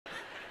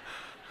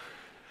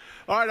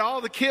All right,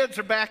 all the kids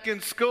are back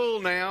in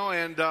school now,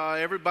 and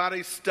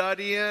everybody's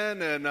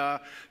studying and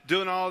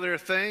doing all their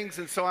things.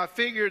 And so I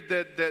figured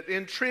that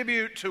in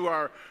tribute to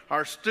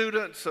our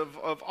students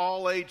of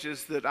all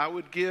ages, that I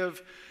would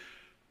give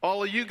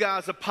all of you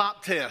guys a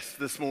pop test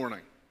this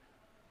morning.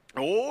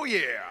 Oh,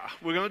 yeah.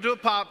 We're going to do a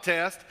pop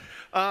test.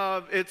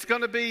 It's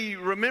going to be,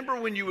 remember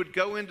when you would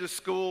go into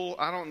school,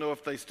 I don't know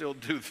if they still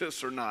do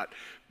this or not,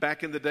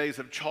 back in the days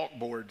of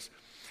chalkboards.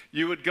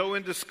 You would go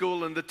into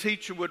school and the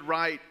teacher would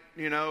write,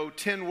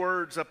 10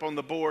 words up on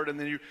the board, and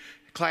then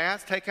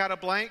class, take out a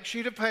blank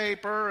sheet of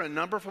paper and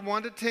number from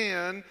 1 to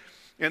 10,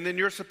 and then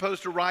you're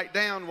supposed to write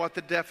down what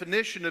the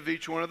definition of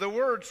each one of the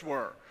words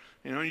were.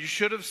 You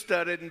should have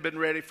studied and been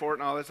ready for it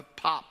and all. That's a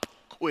pop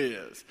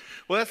quiz.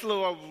 Well, that's a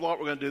little of what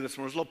we're going to do this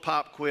morning. It's a little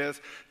pop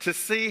quiz to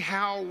see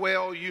how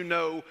well you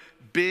know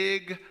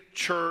big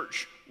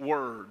church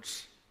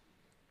words,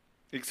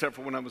 except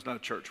for when I was not a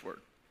church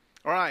word.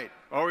 All right,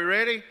 are we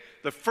ready?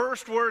 The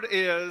first word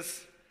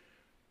is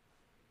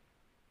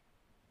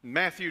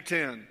Matthew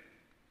 10.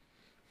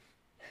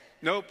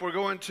 Nope, we're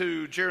going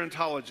to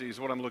gerontology is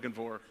what I'm looking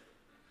for.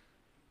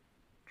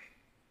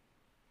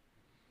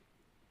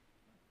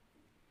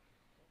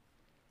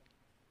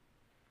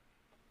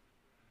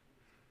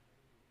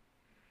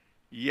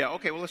 Yeah,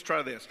 okay, well, let's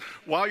try this.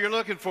 While you're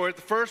looking for it,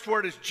 the first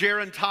word is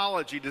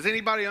gerontology. Does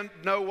anybody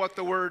know what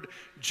the word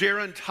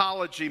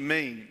gerontology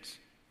means?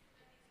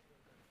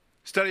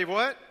 Study of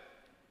what?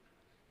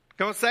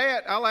 Come on, say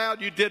it out loud.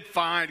 You did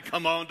fine.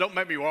 Come on, don't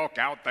make me walk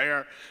out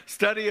there.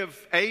 Study of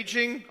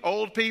aging,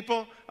 old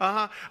people.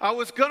 I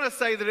was going to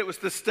say that it was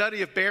the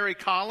study of Barry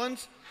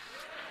Collins.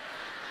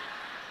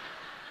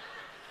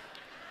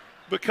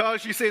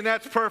 Because you see, and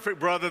that's perfect,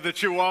 brother,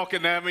 that you're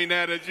walking at me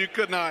now, that you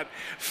could not.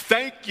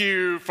 Thank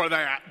you for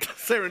that.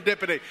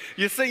 Serendipity.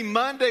 You see,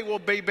 Monday will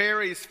be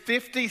Barry's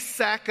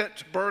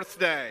 52nd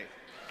birthday.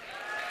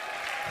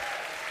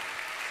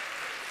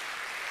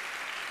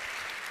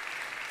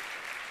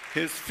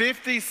 His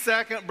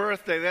 52nd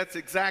birthday, that's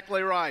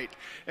exactly right.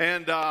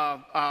 And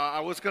I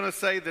was going to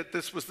say that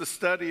this was the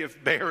study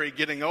of Barry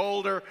getting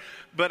older,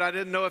 but I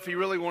didn't know if he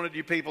really wanted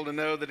you people to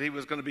know that he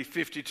was going to be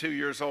 52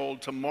 years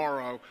old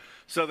tomorrow,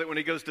 so that when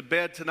he goes to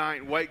bed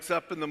tonight and wakes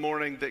up in the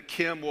morning, that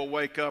Kim will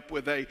wake up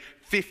with a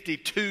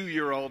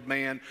 52-year-old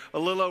man, a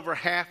little over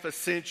half a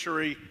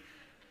century.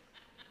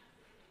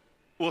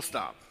 We'll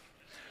stop.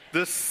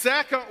 The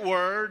second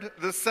word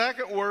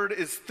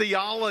is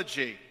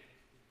theology.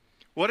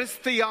 What is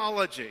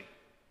theology?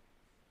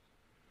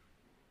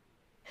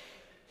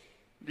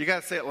 You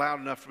got to say it loud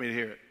enough for me to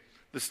hear it.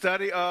 The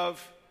study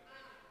of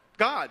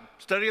God,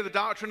 study of the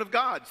doctrine of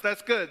God. So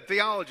that's good,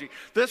 theology.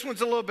 This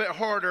one's a little bit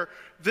harder.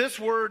 This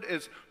word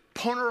is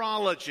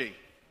ponerology.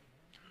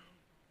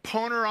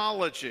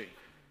 Ponerology.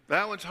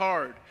 That one's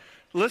hard.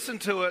 Listen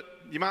to it.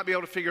 You might be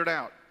able to figure it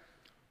out.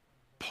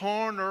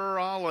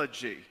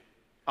 Ponerology.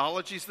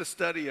 Ology is the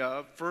study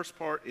of. First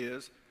part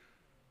is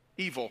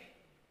evil.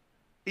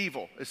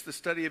 Evil. It's the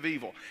study of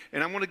evil.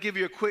 And I'm going to give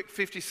you a quick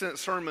 50-cent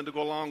sermon to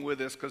go along with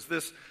this, because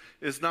this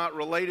is not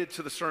related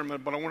to the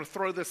sermon, but I want to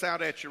throw this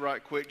out at you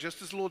right quick,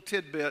 just as a little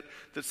tidbit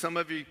that some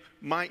of you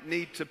might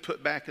need to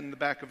put back in the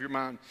back of your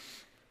mind.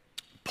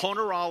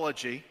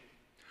 Ponerology.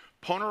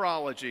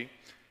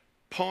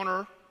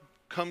 Poner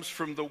comes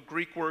from the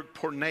Greek word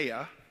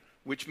porneia,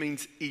 which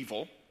means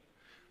evil.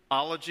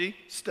 Ology,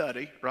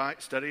 study,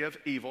 right? Study of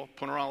evil.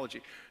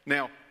 Ponerology.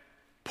 Now,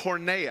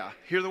 porneia.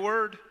 Hear the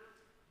word?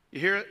 You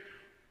hear it?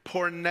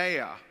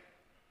 Porneia.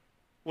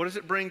 What does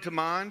it bring to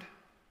mind?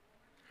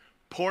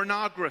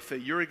 Pornography.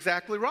 You're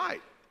exactly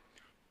right.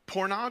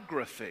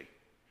 Pornography.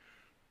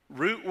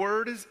 Root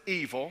word is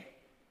evil.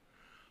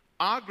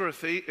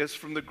 Ography is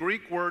from the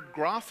Greek word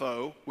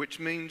grapho,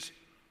 which means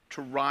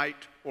to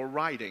write or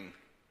writing.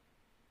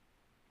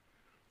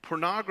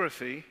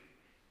 Pornography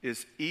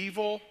is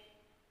evil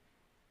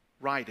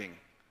writing.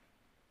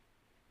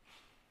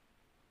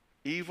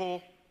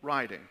 Evil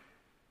writing.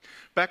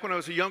 Back when I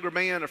was a younger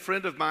man, a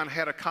friend of mine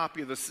had a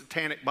copy of the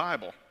Satanic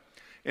Bible,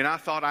 and I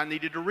thought I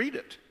needed to read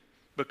it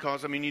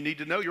because, you need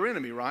to know your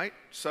enemy, right?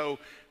 So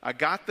I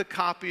got the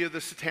copy of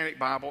the Satanic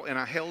Bible, and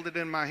I held it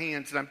in my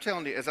hands, and I'm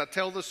telling you, as I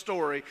tell the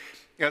story,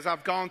 as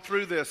I've gone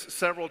through this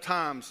several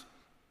times,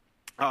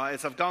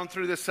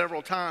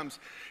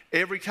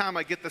 every time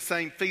I get the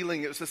same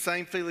feeling. It was the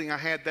same feeling I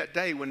had that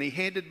day when he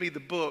handed me the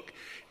book.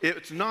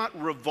 It's not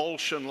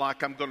revulsion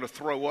like I'm going to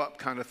throw up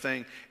kind of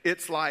thing.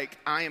 It's like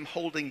I am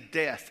holding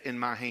death in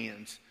my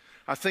hands.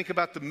 I think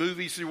about the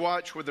movies you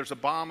watch where there's a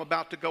bomb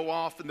about to go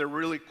off and they're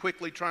really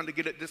quickly trying to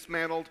get it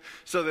dismantled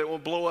so that it will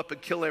blow up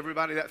and kill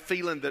everybody. That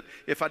feeling that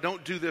if I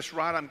don't do this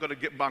right, I'm going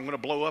to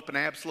blow up and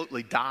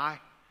absolutely die.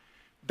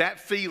 That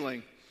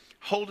feeling.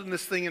 Holding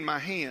this thing in my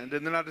hand,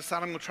 and then I decide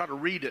I'm going to try to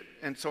read it.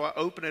 And so I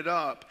open it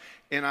up,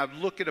 and I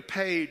look at a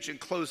page and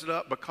close it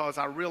up because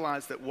I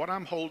realize that what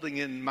I'm holding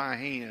in my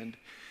hand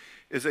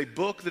is a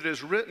book that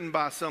is written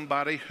by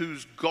somebody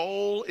whose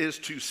goal is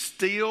to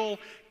steal,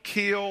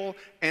 kill,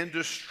 and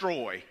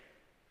destroy.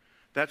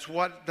 That's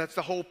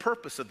the whole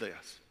purpose of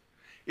this.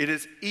 It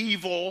is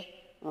evil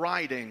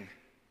writing.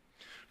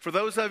 For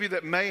those of you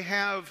that may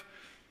have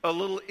a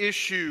little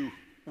issue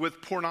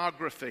with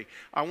pornography,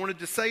 I wanted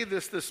to say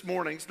this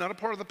morning. It's not a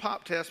part of the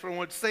pop test, but I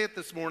wanted to say it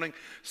this morning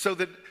so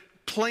that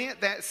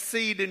plant that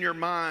seed in your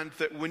mind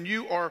that when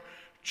you are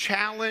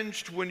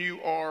challenged, when you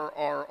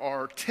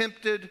are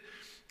tempted,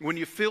 when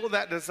you feel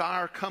that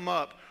desire come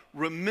up,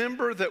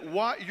 remember that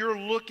what you're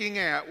looking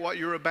at, what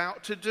you're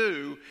about to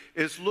do,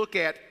 is look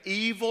at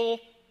evil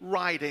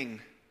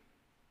writing.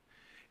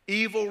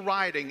 Evil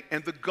writing.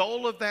 And the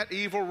goal of that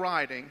evil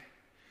writing,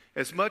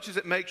 as much as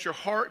it makes your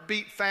heart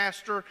beat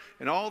faster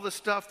and all the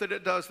stuff that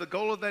it does, the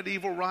goal of that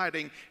evil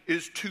writing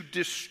is to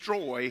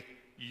destroy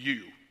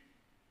you.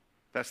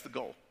 That's the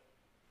goal.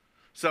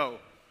 So,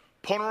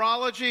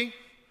 pornology,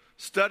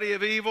 study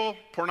of evil,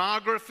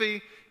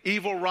 pornography,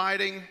 evil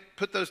writing,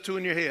 put those two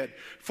in your head.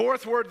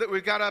 Fourth word that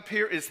we've got up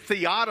here is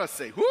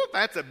theodicy. Whoop,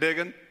 that's a big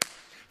one.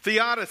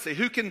 Theodicy.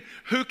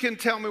 Who can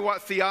tell me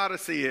what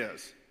theodicy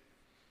is?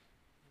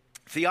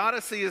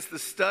 Theodicy is the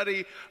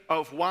study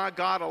of why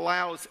God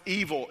allows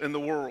evil in the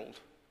world.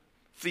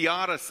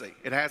 Theodicy.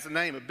 It has a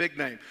name, a big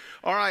name.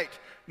 All right,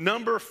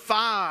 number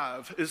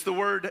 5 is the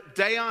word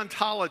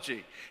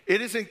deontology.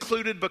 It is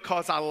included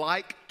because I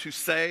like to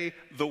say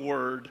the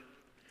word.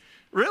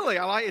 Really,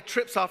 it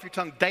trips off your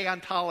tongue,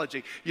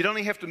 deontology. You don't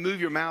even have to move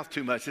your mouth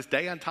too much. It's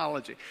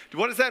deontology.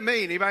 What does that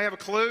mean? Anybody have a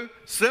clue?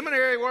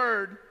 Seminary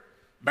word.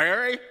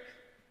 Barry?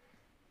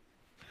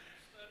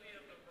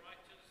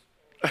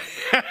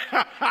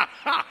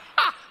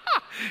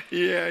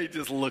 Yeah, he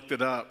just looked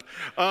it up.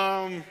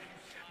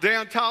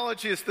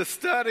 Deontology is the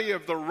study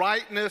of the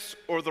rightness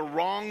or the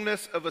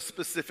wrongness of a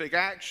specific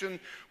action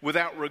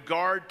without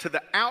regard to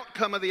the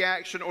outcome of the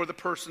action or the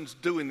person's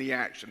doing the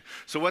action.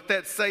 So what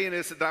that's saying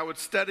is that I would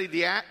study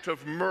the act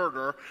of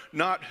murder,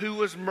 not who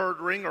was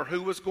murdering or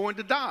who was going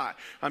to die.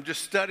 I'm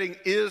just studying,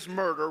 is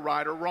murder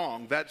right or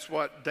wrong? That's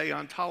what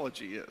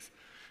deontology is.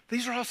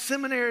 These are all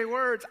seminary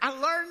words. I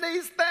learned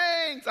these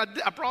things.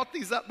 I brought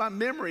these up by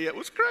memory. It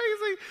was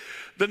crazy.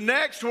 The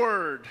next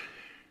word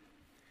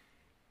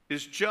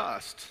is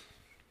just.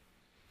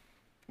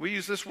 We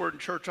use this word in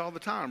church all the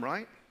time,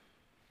 right?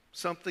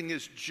 Something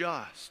is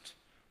just.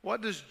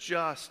 What does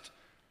just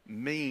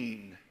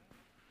mean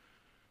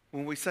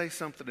when we say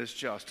something is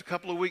just? A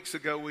couple of weeks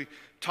ago, we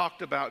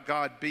talked about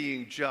God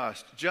being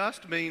just.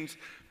 Just means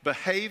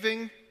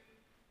behaving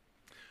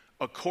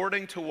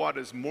according to what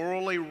is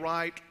morally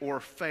right or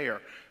fair.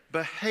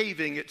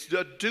 Behaving, it's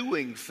a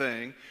doing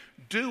thing,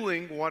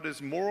 doing what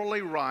is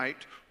morally right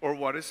or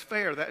what is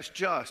fair. That's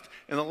just.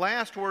 And the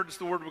last word is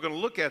the word we're going to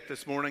look at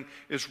this morning,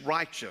 is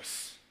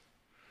righteous.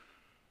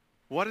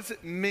 What does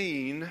it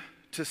mean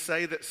to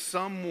say that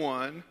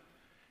someone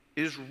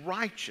is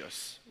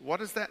righteous? What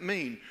does that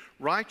mean?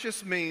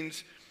 Righteous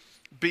means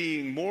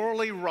being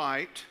morally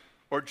right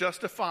or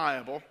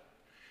justifiable.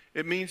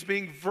 It means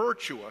being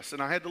virtuous,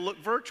 and I had to look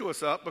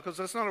virtuous up because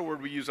that's not a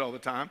word we use all the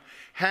time.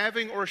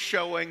 Having or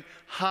showing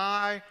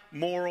high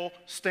moral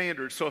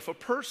standards. So if a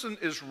person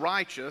is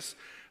righteous,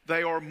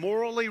 they are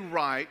morally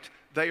right,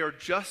 they are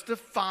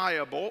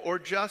justifiable or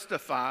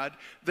justified,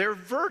 they're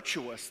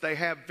virtuous. They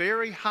have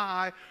very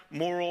high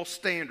moral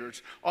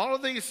standards. All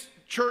of these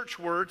church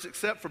words,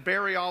 except for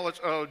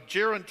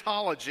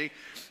gerontology,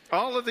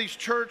 all of these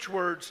church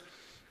words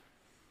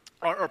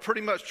are pretty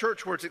much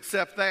church words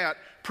except that.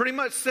 Pretty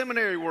much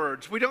seminary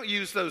words. We don't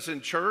use those in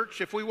church.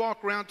 If we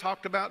walk around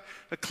talked about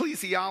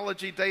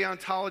ecclesiology,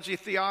 deontology,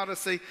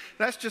 theodicy,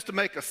 that's just to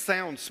make us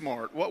sound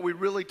smart. What we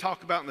really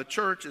talk about in the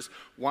church is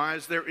why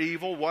is there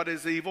evil, what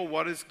is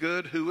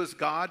good, who is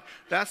God.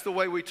 That's the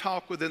way we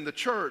talk within the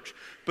church.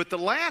 But the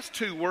last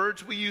two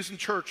words we use in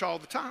church all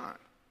the time.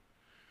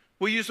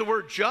 We use the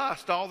word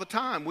just all the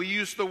time. We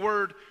use the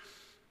word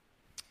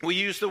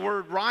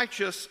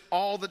righteous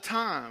all the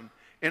time.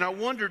 And I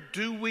wonder,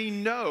 do we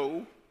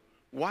know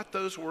what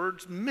those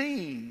words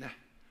mean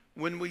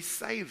when we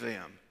say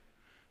them?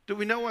 Do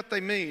we know what they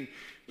mean?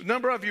 A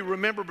number of you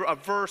remember a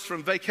verse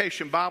from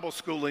Vacation Bible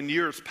School in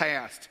years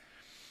past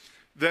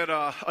that,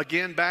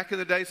 again, back in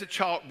the days of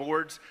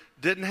chalkboards,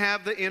 didn't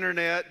have the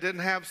internet,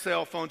 didn't have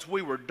cell phones.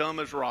 We were dumb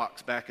as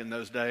rocks back in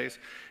those days.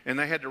 And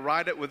they had to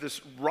write it with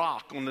this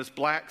rock on this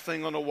black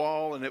thing on the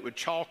wall, and it would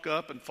chalk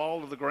up and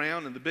fall to the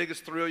ground. And the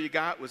biggest thrill you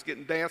got was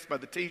getting danced by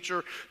the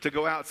teacher to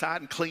go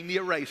outside and clean the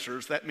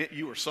erasers. That meant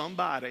you were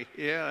somebody.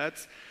 Yeah,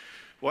 that's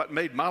what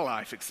made my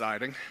life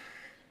exciting.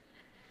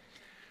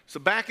 So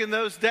back in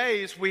those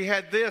days, we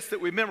had this that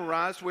we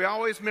memorized. We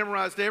always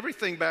memorized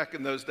everything back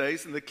in those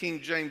days in the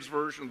King James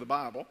Version of the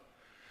Bible.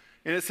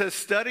 And it says,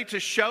 study to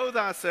show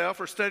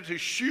thyself, or study to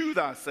shew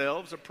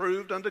thyself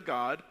approved unto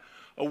God,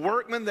 a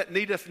workman that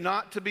needeth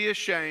not to be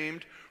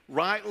ashamed,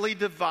 rightly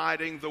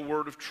dividing the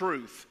word of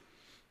truth.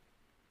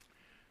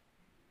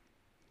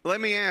 Let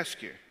me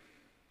ask you,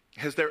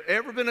 has there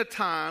ever been a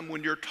time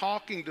when you're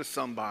talking to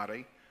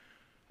somebody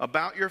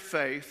about your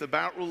faith,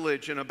 about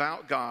religion,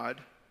 about God,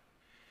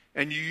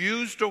 and you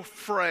used a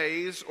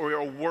phrase or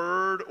a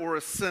word or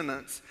a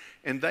sentence,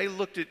 and they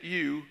looked at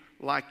you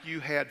like you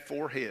had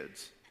 4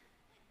 heads?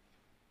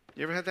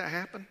 You ever had that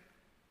happen?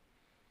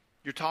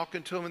 You're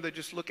talking to them and they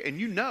just look, and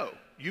you know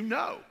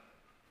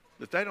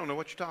that they don't know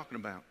what you're talking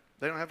about.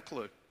 They don't have a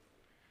clue.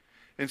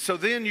 And so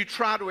then you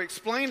try to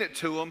explain it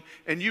to them,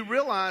 and you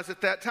realize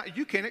at that time,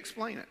 you can't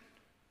explain it.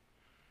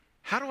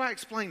 How do I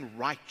explain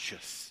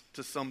righteous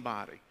to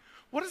somebody?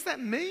 What does that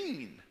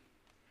mean?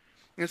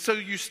 And so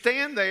you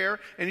stand there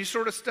and you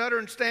sort of stutter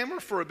and stammer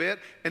for a bit,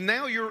 and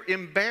now you're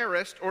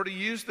embarrassed, or to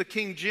use the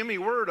King Jimmy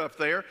word up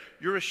there,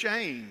 you're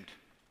ashamed.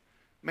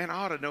 Man, I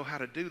ought to know how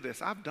to do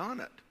this. I've done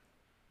it.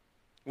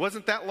 It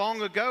wasn't that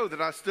long ago that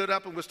I stood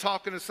up and was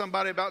talking to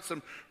somebody about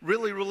some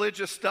really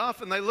religious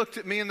stuff, and they looked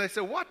at me and they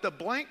said, "What the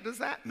blank does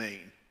that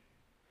mean?"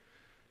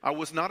 I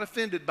was not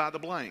offended by the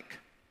blank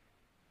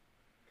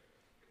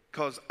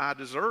because I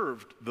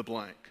deserved the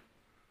blank.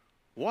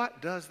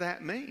 What does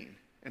that mean?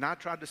 And I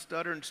tried to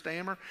stutter and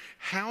stammer.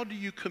 How do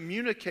you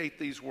communicate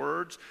these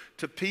words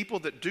to people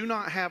that do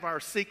not have our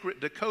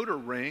secret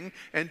decoder ring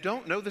and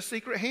don't know the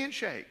secret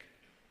handshake?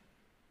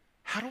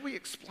 How do we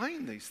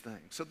explain these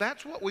things? So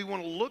that's what we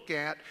want to look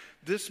at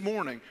this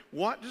morning.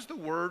 What does the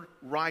word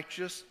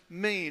righteous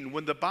mean?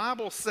 When the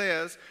Bible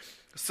says,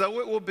 "So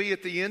it will be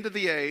at the end of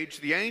the age,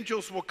 the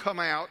angels will come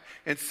out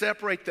and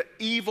separate the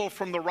evil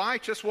from the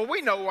righteous." Well,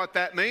 we know what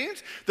that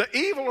means. The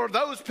evil are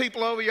those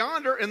people over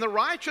yonder, and the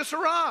righteous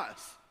are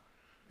us.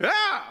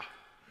 Yeah,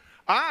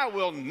 I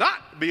will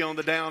not be on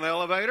the down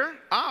elevator.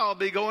 I'll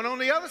be going on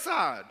the other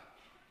side,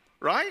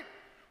 right?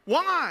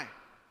 Why?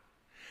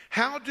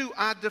 How do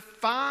I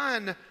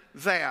define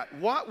that?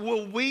 What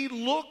will we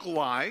look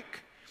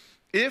like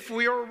if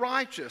we are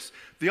righteous?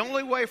 The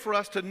only way for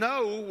us to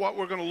know what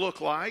we're going to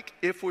look like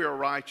if we are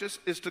righteous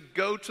is to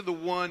go to the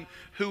one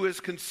who is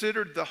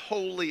considered the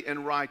holy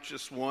and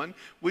righteous one.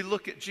 We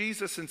look at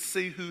Jesus and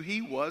see who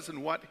he was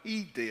and what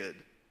he did.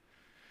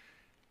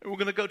 And we're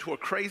going to go to a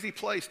crazy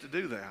place to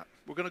do that.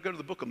 We're going to go to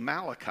the book of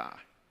Malachi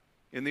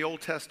in the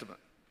Old Testament.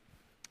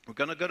 We're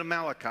going to go to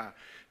Malachi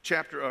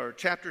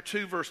chapter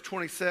 2, verse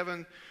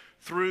 27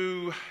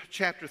 through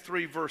chapter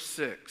 3, verse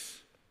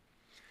 6.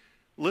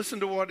 Listen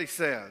to what he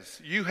says.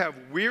 "You have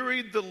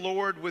wearied the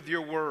Lord with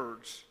your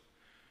words.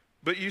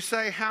 But you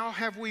say, how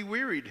have we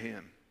wearied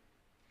him?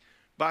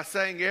 By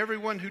saying,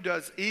 everyone who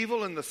does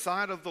evil in the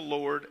sight of the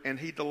Lord, and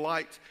he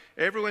delights.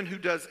 Everyone who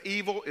does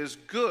evil is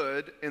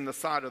good in the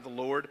sight of the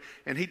Lord,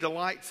 and he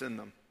delights in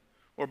them.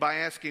 Or by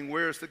asking,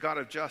 where is the God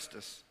of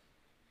justice?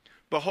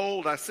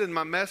 Behold, I send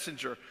my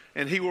messenger,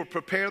 and he will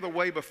prepare the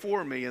way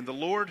before me. And the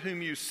Lord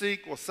whom you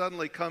seek will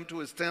suddenly come to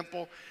his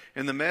temple.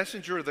 And the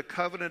messenger of the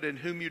covenant in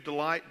whom you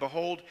delight,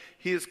 behold,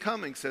 he is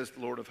coming, says the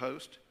Lord of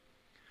hosts.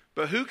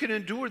 But who can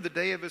endure the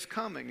day of his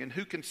coming? And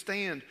who can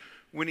stand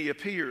when he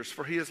appears?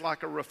 For he is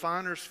like a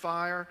refiner's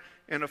fire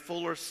and a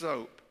fuller's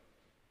soap.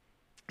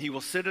 He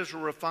will sit as a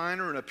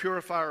refiner and a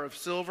purifier of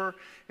silver,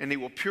 and he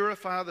will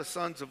purify the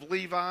sons of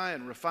Levi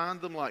and refine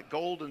them like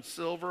gold and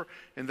silver,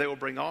 and they will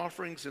bring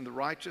offerings in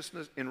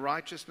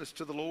righteousness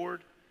to the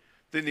Lord.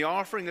 Then the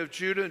offering of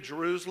Judah and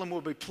Jerusalem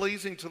will be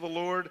pleasing to the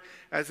Lord,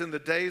 as in the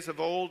days of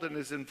old and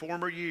as in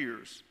former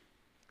years.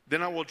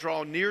 Then I will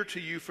draw near to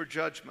you for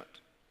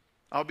judgment.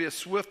 I'll be a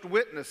swift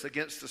witness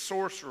against the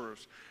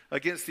sorcerers,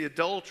 against the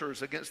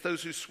adulterers, against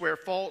those who swear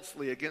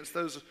falsely, against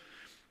those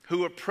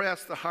who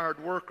oppress the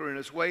hired worker in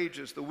his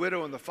wages, the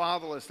widow and the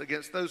fatherless,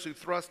 against those who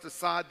thrust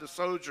aside the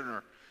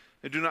sojourner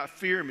and do not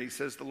fear me,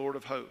 says the Lord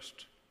of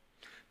hosts.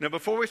 Now,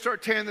 before we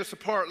start tearing this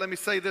apart, let me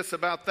say this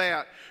about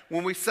that.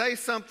 When we say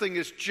something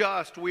is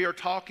just, we are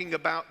talking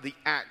about the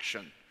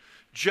action.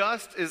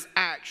 Just is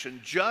action.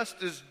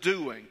 Just is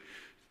doing.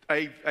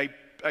 A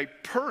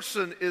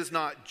person is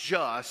not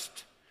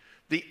just.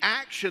 The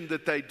action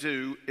that they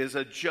do is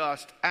a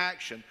just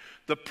action.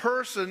 The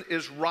person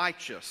is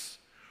righteous.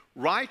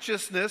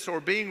 Righteousness,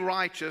 or being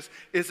righteous,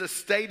 is a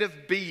state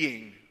of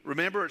being.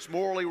 Remember, it's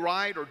morally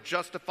right or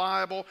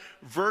justifiable,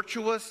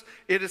 virtuous.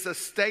 It is a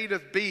state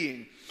of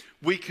being.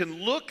 We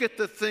can look at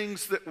the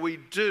things that we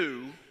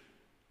do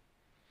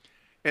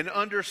and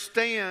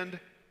understand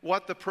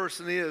what the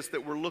person is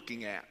that we're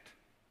looking at.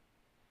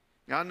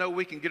 Now, I know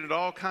we can get into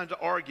all kinds of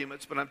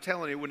arguments, but I'm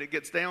telling you, when it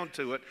gets down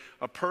to it,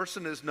 a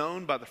person is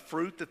known by the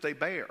fruit that they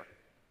bear.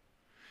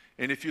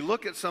 And if you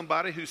look at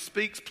somebody who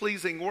speaks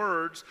pleasing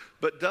words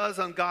but does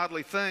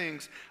ungodly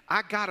things,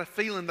 I got a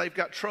feeling they've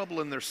got trouble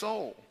in their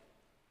soul.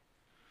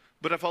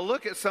 But if I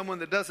look at someone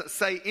that doesn't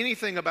say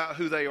anything about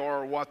who they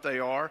are or what they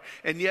are,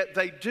 and yet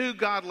they do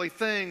godly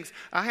things,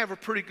 I have a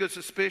pretty good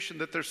suspicion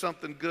that there's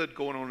something good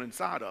going on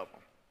inside of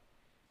them.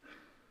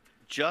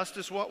 Just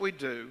as what we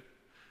do.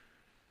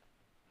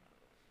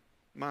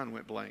 Mine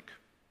went blank.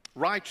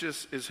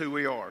 Righteous is who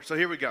we are. So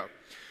here we go.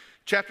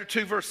 Chapter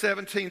 2, verse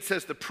 17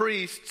 says the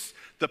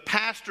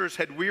pastors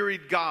had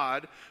wearied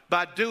God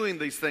by doing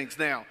these things.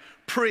 Now,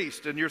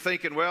 priest, and you're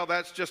thinking, well,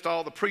 that's just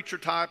all the preacher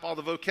type, all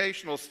the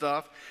vocational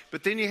stuff.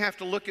 But then you have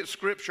to look at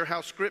Scripture,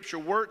 how Scripture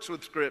works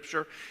with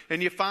Scripture,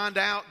 and you find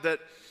out that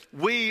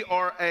we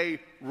are a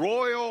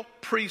royal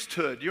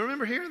priesthood. You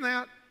remember hearing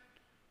that?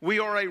 We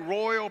are a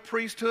royal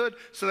priesthood,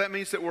 so that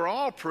means that we're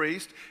all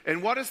priests.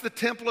 And what is the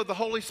temple of the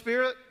Holy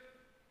Spirit?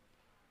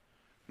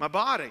 My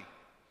body.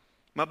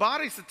 My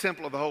body's the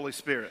temple of the Holy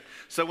Spirit.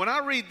 So when I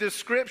read this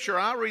scripture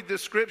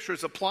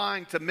as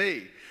applying to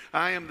me.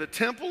 I am the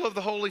temple of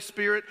the Holy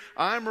Spirit.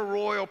 I am a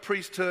royal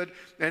priesthood.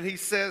 And he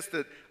says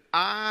that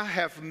I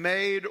have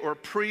made, or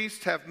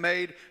priests have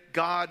made,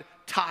 God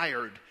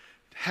tired.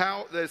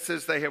 How that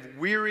says they have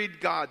wearied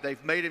God.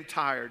 They've made him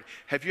tired.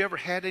 Have you ever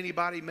had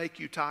anybody make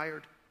you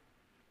tired?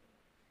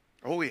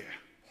 Oh, yeah.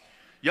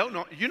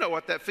 You know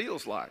what that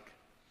feels like.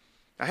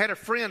 I had a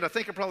friend, I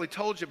think I probably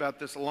told you about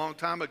this a long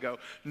time ago.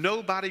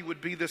 Nobody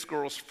would be this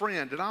girl's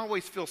friend. And I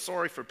always feel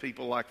sorry for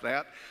people like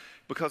that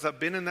because I've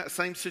been in that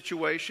same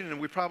situation, and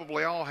we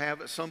probably all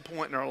have at some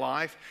point in our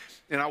life.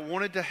 And I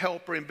wanted to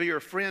help her and be her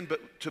friend,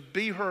 but to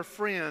be her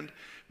friend,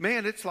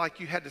 man, it's like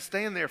you had to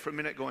stand there for a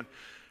minute going,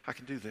 I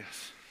can do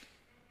this.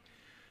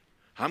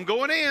 I'm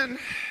going in,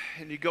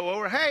 and you go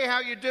over, hey,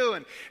 how you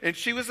doing? And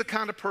she was the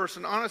kind of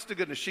person, honest to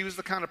goodness, she was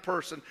the kind of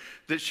person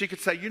that she could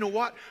say, you know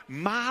what?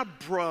 My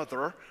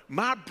brother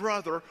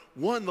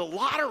won the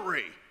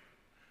lottery.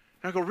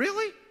 And I go,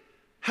 really?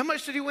 How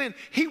much did he win?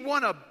 He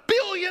won $1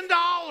 billion.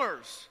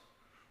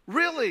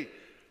 Really?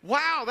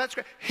 Wow, that's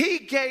great. He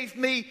gave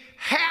me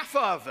half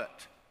of it.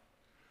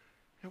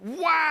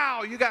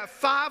 Wow, you got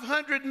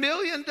 $500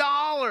 million.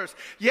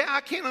 Yeah,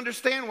 I can't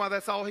understand why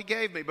that's all he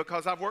gave me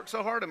because I've worked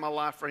so hard in my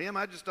life for him.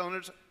 I just don't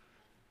understand.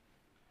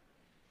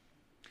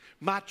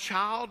 My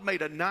child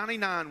made a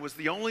 99, was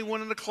the only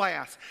one in the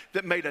class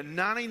that made a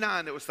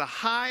 99. That was the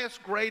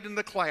highest grade in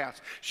the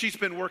class. She's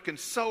been working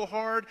so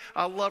hard.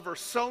 I love her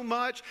so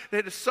much.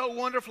 It is so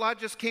wonderful. I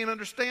just can't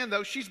understand,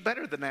 though. She's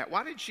better than that.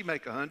 Why did she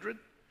make 100?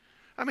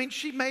 I mean,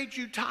 she made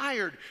you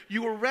tired.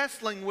 You were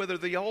wrestling with her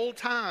the whole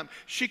time.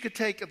 She could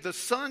take the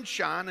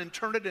sunshine and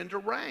turn it into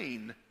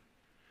rain.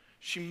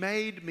 She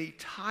made me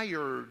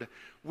tired.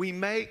 We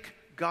make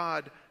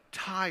God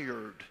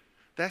tired.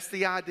 That's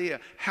the idea.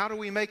 How do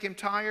we make him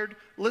tired?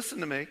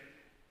 Listen to me.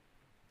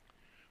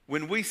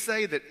 When we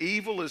say that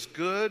evil is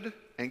good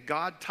and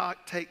God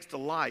takes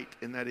delight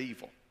in that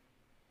evil,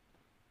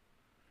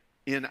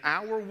 in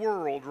our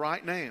world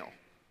right now,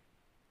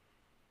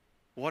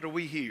 what do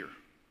we hear?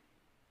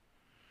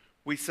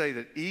 We say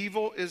that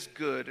evil is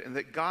good and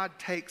that God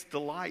takes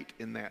delight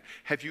in that.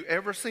 Have you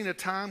ever seen a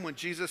time when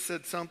Jesus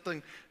said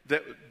something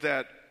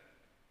that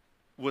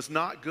was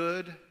not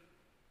good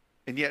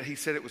and yet he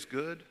said it was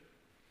good?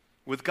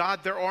 With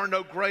God, there are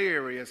no gray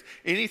areas.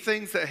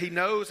 Anything that he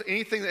knows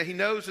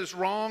is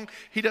wrong,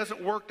 he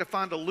doesn't work to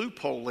find a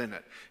loophole in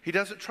it. He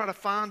doesn't try to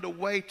find a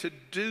way to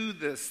do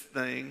this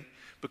thing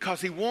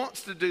because he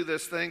wants to do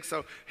this thing,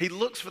 so he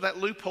looks for that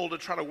loophole to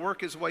try to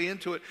work his way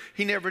into it.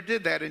 He never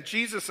did that. In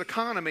Jesus'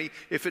 economy,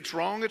 if it's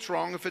wrong, it's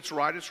wrong. If it's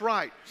right, it's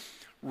right.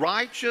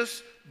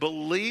 Righteous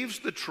believes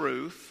the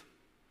truth.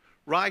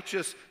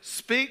 Righteous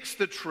speaks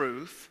the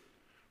truth.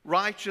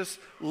 Righteous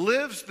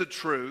lives the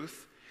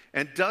truth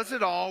and does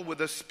it all with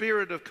a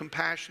spirit of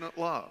compassionate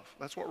love.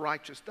 That's what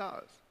righteous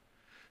does.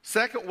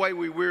 Second way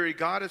we weary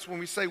God is when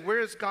we say,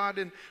 where is God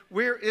and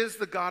where is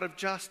the God of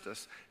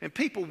justice? And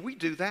people, we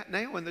do that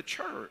now in the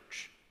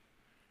church.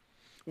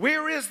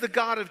 Where is the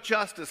God of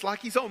justice? Like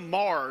he's on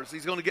Mars.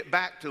 He's going to get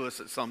back to us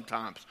at some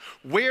times.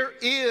 Where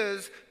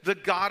is the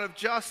God of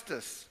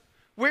justice?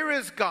 Where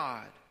is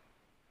God?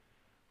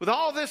 With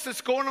all this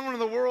that's going on in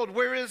the world,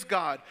 where is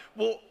God?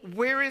 Well,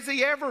 where has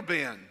he ever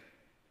been?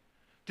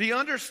 Do you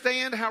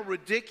understand how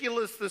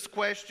ridiculous this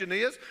question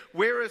is?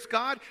 Where is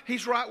God?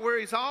 He's right where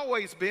he's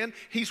always been.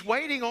 He's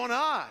waiting on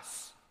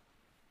us.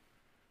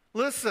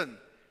 Listen,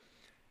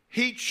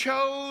 he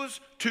chose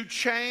to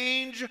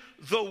change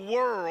the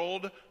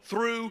world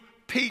through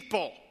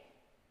people.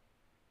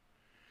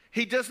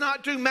 He does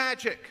not do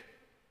magic.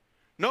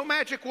 No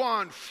magic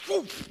wand.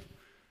 Woof,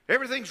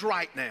 everything's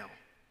right now.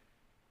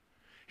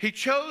 He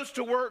chose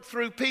to work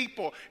through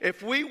people.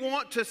 If we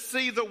want to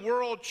see the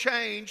world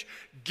change,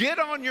 get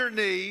on your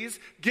knees,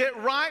 get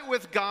right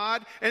with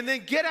God, and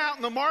then get out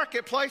in the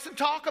marketplace and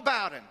talk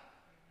about him.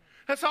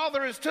 That's all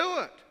there is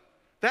to it.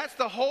 That's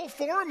the whole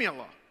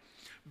formula.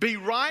 Be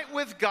right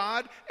with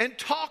God and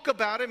talk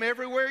about him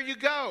everywhere you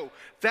go.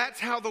 That's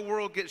how the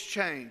world gets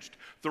changed.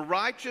 The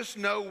righteous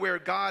know where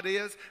God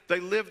is. They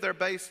live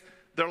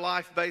their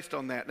life based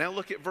on that. Now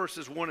look at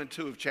verses 1 and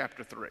 2 of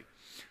chapter 3. It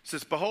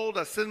says, behold,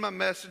 I send my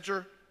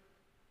messenger,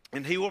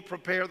 and he will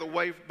prepare the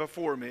way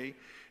before me.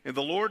 And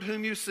the Lord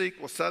whom you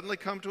seek will suddenly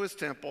come to his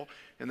temple.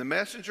 And the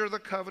messenger of the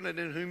covenant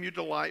in whom you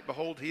delight,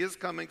 behold, he is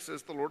coming,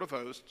 says the Lord of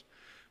hosts.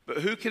 But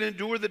who can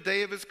endure the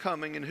day of his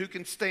coming, and who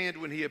can stand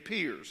when he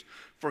appears?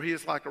 For he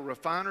is like a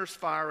refiner's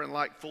fire and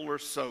like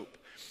fuller's soap.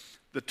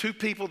 The two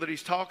people that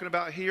he's talking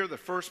about here, the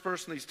first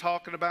person he's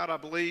talking about, I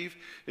believe,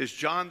 is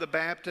John the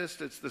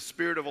Baptist. It's the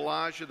spirit of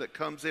Elijah that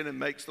comes in and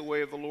makes the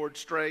way of the Lord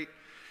straight.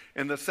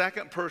 And the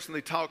second person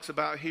he talks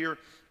about here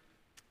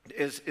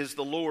is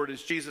the Lord,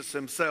 is Jesus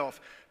himself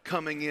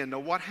coming in. Now,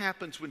 what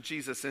happens when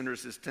Jesus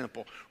enters his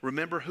temple?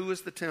 Remember, who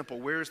is the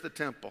temple? Where is the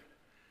temple?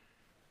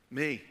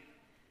 Me.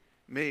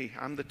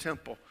 I'm the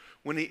temple.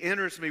 When he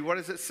enters me, what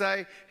does it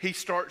say? He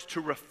starts to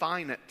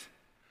refine it.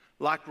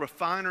 Like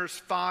refiner's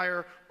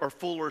fire or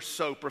fuller's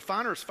soap.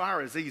 Refiner's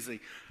fire is easy.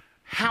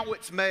 How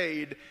it's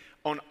made,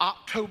 On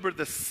October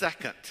the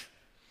 2nd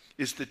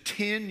is the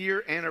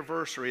 10-year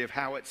anniversary of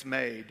How It's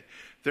Made.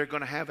 They're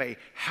going to have a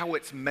How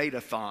It's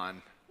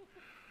Made-a-thon.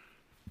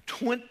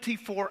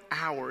 24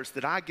 hours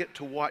that I get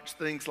to watch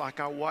things like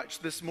I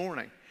watched this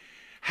morning.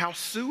 How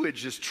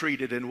sewage is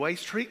treated in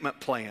waste treatment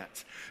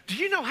plants. Do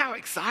you know how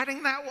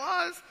exciting that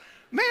was?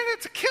 Man,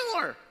 it's a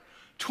killer.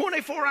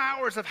 24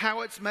 hours of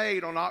How It's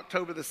Made on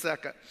October the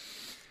 2nd.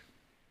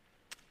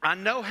 I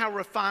know how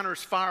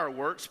refiner's fire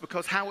works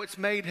because How It's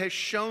Made has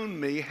shown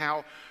me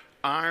how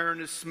iron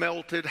is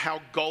smelted,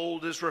 how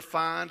gold is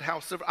refined, how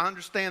silver. I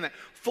understand that.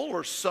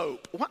 Fuller's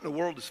soap. What in the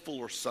world is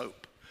Fuller's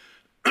soap?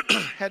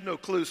 Had no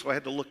clue, so I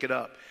had to look it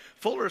up.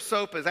 Fuller's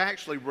soap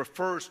actually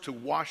refers to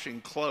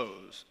washing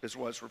clothes, is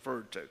what it's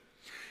referred to.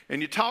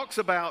 And it talks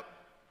about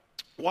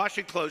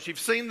washing clothes. You've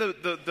seen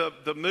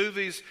the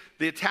movies,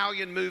 the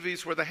Italian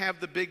movies where they have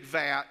the big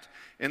vat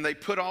and they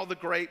put all the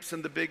grapes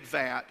in the big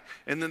vat,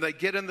 and then they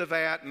get in the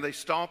vat and they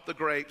stomp the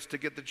grapes to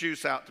get the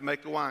juice out to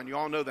make the wine. You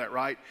all know that,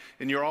 right?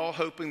 And you're all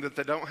hoping that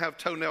they don't have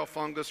toenail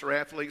fungus or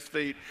athlete's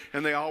feet,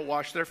 and they all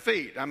wash their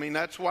feet. I mean,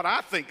 that's what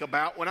I think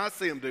about when I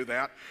see them do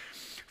that.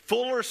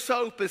 Fuller's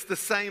soap is the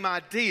same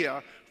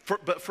idea,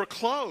 but for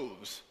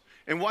clothes.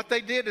 And what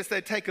they did is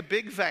they'd take a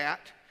big vat,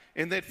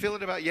 and they'd fill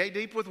it about yay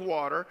deep with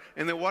water,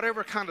 and then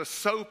whatever kind of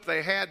soap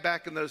they had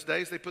back in those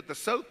days, they put the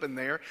soap in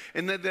there,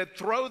 and then they'd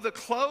throw the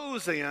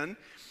clothes in,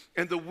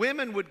 and the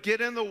women would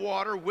get in the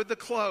water with the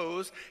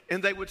clothes,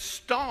 and they would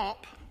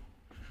stomp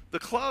the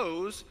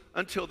clothes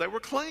until they were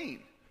clean.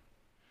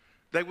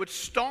 They would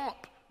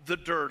stomp the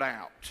dirt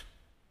out.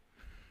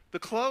 The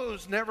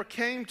clothes never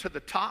came to the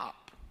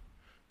top.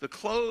 The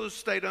clothes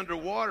stayed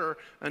underwater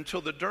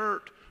until the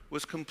dirt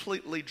was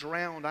completely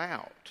drowned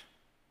out.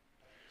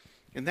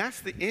 And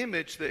that's the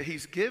image that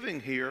he's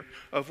giving here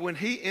of when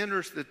he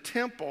enters the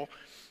temple.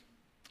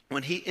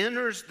 When he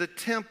enters the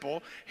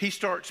temple, he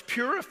starts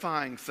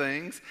purifying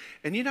things.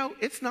 And you know,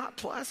 it's not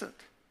pleasant.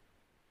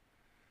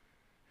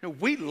 You know,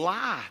 we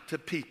lie to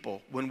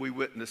people when we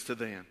witness to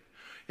them.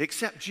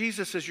 Accept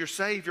Jesus as your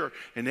Savior,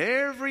 and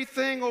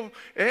everything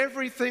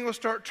will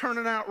start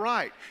turning out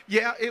right.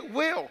 Yeah, it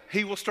will.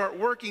 He will start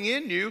working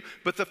in you,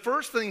 but the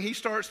first thing he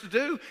starts to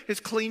do is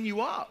clean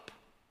you up.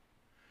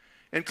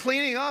 And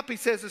cleaning up, he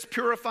says, is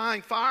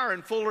purifying fire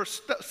and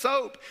Fuller's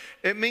soap.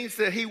 It means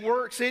that he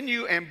works in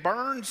you and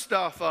burns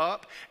stuff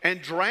up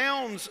and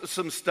drowns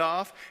some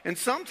stuff, and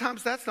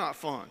sometimes that's not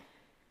fun.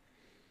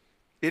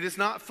 It is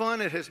not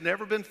fun. It has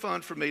never been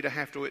fun for me to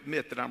have to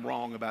admit that I'm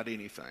wrong about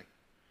anything.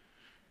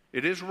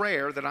 It is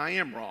rare that I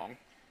am wrong,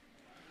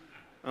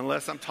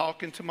 unless I'm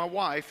talking to my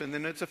wife, and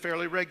then it's a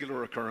fairly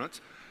regular occurrence.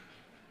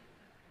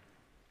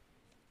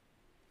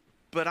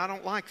 But I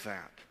don't like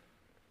that.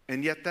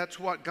 And yet that's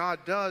what God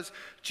does.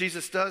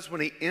 Jesus does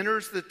when he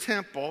enters the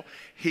temple.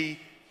 He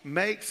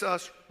makes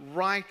us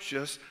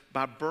righteous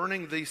by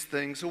burning these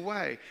things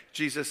away.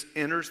 Jesus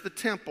enters the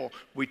temple.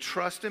 We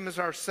trust him as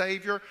our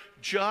Savior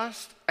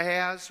just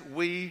as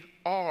we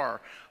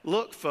are.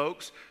 Look,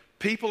 folks,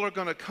 people are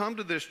going to come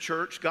to this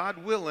church, God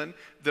willing,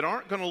 that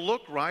aren't going to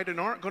look right and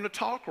aren't going to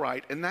talk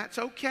right, and that's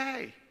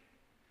okay.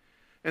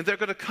 And they're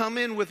going to come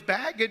in with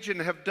baggage and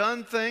have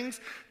done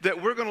things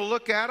that we're going to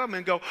look at them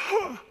and go,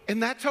 oh,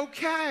 and that's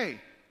okay.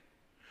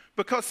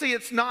 Because, see,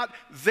 it's not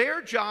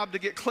their job to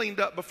get cleaned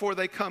up before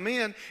they come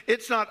in.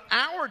 It's not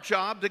our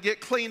job to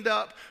get cleaned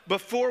up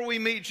before we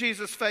meet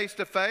Jesus face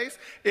to face.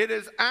 It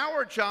is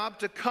our job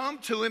to come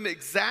to him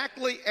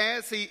exactly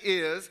as he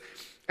is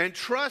and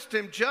trust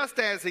him just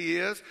as he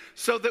is,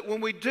 so that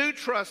when we do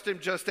trust him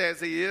just as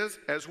he is,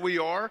 as we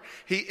are,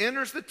 he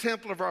enters the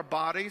temple of our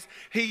bodies.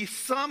 He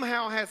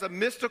somehow has a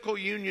mystical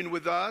union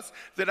with us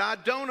that I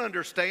don't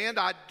understand.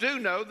 I do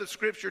know the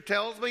scripture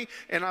tells me,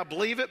 and I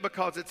believe it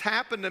because it's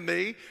happened to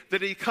me,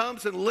 that he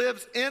comes and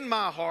lives in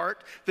my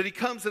heart, that he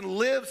comes and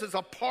lives as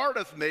a part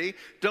of me.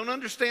 Don't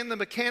understand the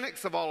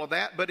mechanics of all of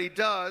that, but he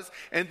does.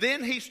 And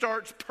then he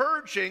starts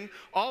purging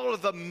all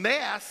of the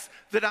mess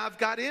that I've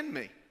got in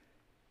me.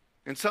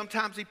 And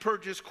sometimes he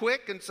purges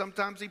quick and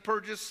sometimes he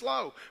purges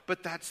slow.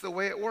 But that's the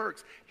way it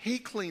works. He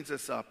cleans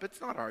us up.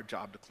 It's not our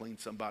job to clean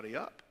somebody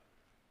up.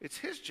 It's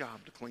his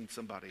job to clean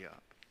somebody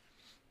up.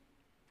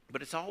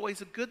 But it's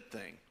always a good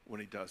thing when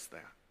he does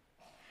that.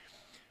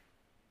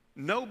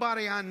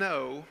 Nobody I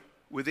know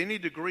with any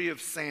degree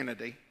of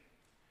sanity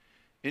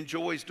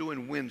enjoys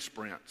doing wind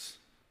sprints.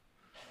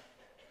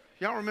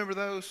 Y'all remember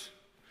those?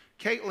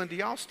 Caitlin, do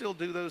y'all still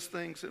do those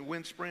things in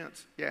wind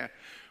sprints? Yeah.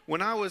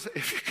 When I was,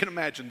 if you can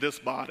imagine this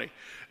body,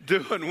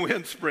 doing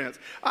wind sprints,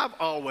 I've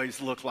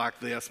always looked like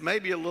this.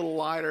 Maybe a little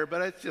lighter,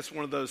 but it's just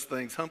one of those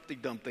things, Humpty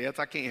Dumpty. I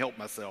can't help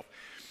myself.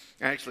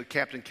 Actually,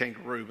 Captain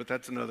Kangaroo, but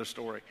that's another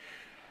story.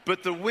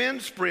 But the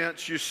wind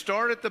sprints, you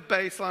start at the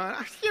baseline.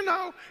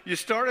 You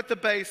start at the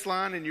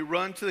baseline and you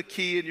run to the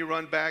key and you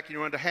run back, and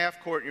you run to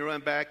half court and you run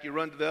back. You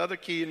run to the other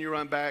key and you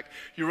run back.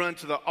 You run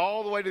to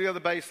all the way to the other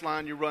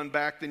baseline, you run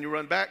back. Then you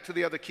run back to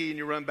the other key and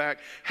you run back.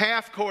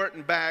 Half court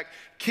and back,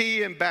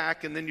 key and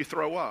back, and then you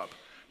throw up.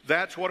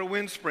 That's what a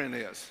wind sprint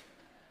is.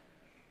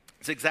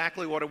 It's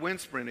exactly what a wind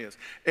sprint is.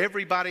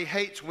 Everybody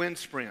hates wind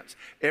sprints.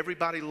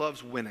 Everybody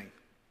loves winning.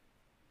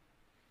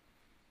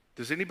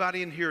 Does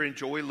anybody in here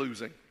enjoy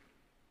losing?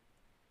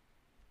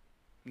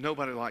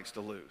 Nobody likes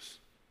to lose.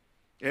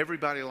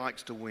 Everybody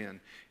likes to win.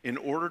 In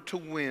order to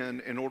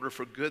win, in order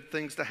for good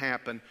things to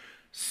happen,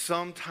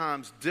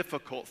 sometimes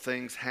difficult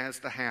things has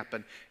to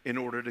happen in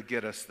order to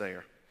get us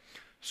there.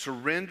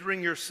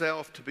 Surrendering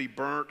yourself to be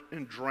burnt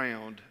and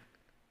drowned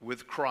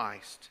with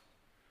Christ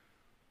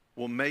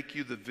will make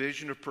you the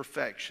vision of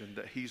perfection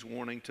that he's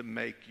wanting to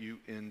make you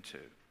into.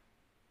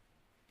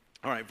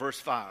 All right, verse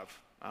 5.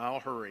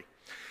 I'll hurry.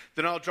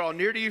 Then I'll draw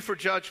near to you for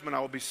judgment. I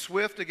will be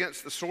swift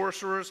against the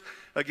sorcerers,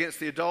 against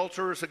the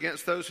adulterers,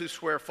 against those who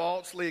swear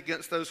falsely,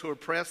 against those who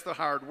oppress the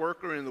hired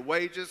worker in the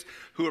wages,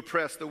 who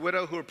oppress the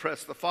widow, who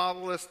oppress the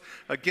fatherless,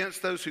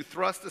 against those who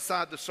thrust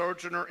aside the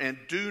sojourner and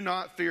do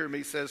not fear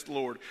me, says the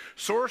Lord.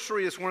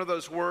 Sorcery is one of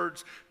those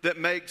words that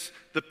makes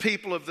the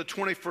people of the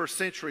 21st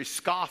century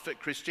scoff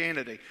at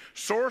Christianity.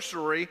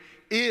 Sorcery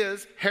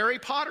is Harry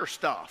Potter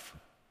stuff.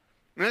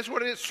 And that's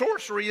what it is.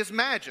 Sorcery is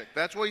magic.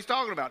 That's what he's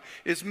talking about.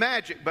 It's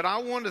magic. But I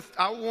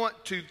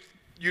want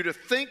you to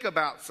think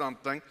about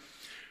something.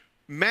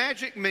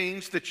 Magic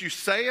means that you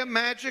say a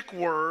magic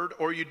word,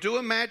 or you do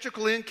a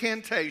magical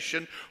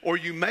incantation, or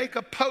you make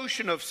a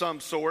potion of some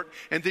sort,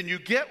 and then you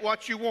get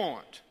what you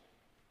want.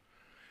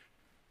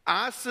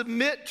 I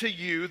submit to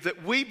you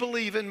that we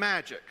believe in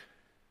magic.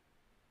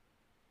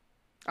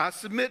 I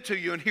submit to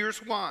you, and here's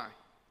why.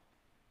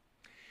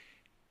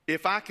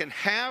 If I can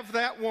have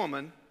that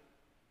woman,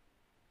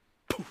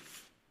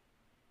 poof,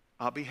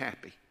 I'll be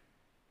happy.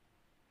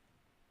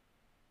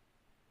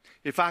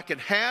 If I can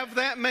have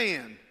that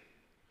man,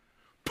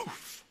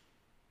 poof,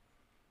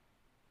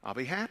 I'll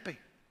be happy.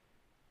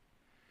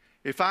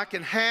 If I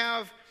can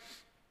have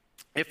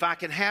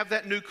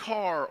that new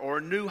car or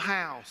a new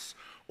house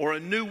or a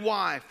new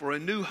wife or a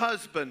new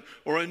husband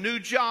or a new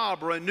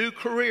job or a new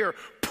career,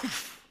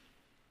 poof,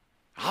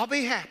 I'll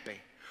be happy.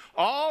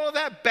 All of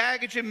that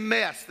baggage and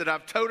mess that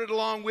I've toted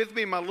along with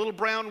me in my little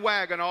brown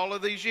wagon all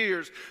of these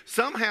years,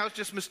 somehow it's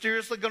just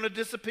mysteriously going to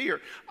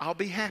disappear. I'll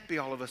be happy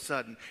all of a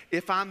sudden.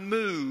 If I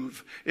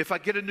move, if I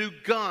get a new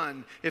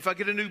gun, if I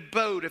get a new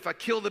boat, if I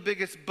kill the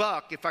biggest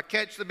buck, if I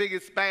catch the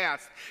biggest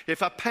bass,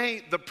 if I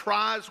paint the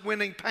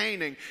prize-winning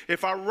painting,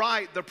 if I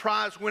write the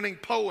prize-winning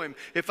poem,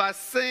 if I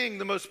sing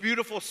the most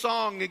beautiful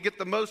song and get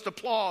the most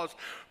applause,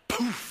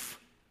 poof,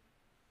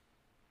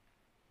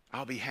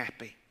 I'll be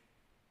happy.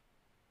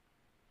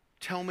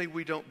 Tell me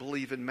we don't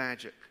believe in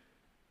magic.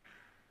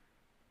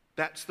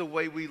 That's the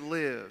way we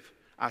live.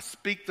 I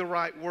speak the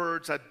right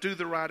words, I do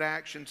the right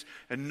actions,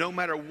 and no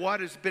matter what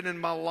has been in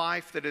my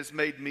life that has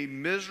made me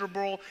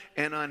miserable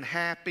and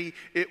unhappy,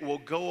 it will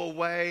go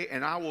away,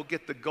 and I will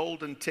get the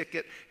golden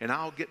ticket, and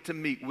I'll get to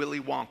meet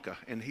Willy Wonka,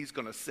 and he's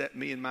going to set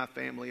me and my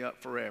family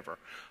up forever.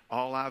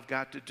 All I've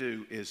got to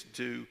do is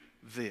do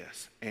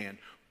this, and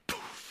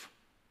poof,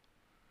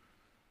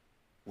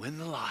 win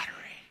the lottery.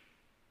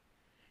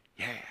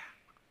 Yeah.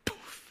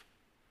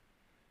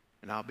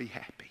 And I'll be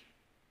happy.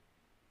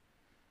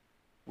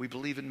 We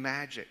believe in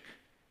magic.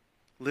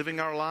 Living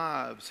our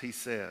lives, he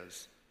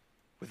says,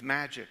 with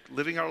magic.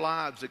 Living our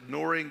lives,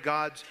 ignoring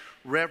God's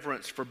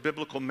reverence for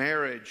biblical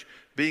marriage,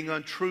 being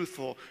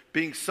untruthful,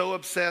 being so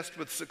obsessed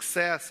with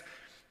success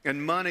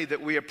and money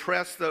that we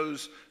oppress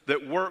those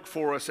that work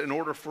for us in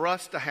order for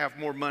us to have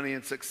more money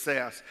and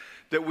success.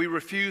 That we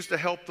refuse to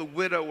help the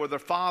widow or the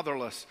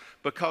fatherless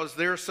because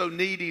they're so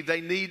needy,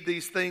 they need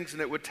these things,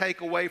 and it would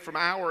take away from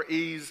our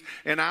ease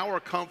and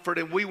our comfort,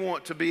 and we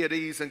want to be at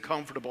ease and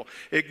comfortable.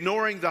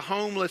 Ignoring the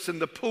homeless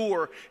and the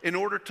poor in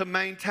order to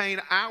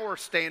maintain our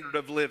standard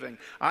of living.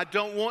 I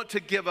don't want to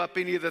give up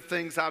any of the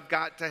things I've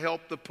got to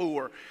help the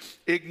poor.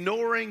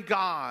 Ignoring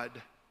God.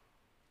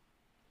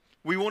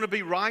 We want to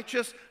be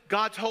righteous.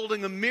 God's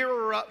holding a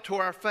mirror up to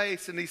our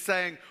face, and he's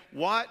saying,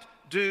 what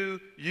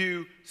do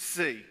you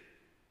see?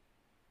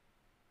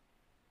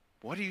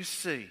 What do you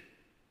see?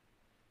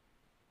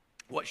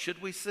 What should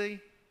we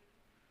see?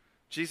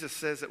 Jesus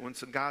says that when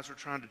some guys were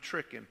trying to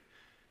trick him,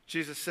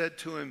 Jesus said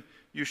to him,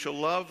 you shall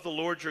love the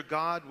Lord your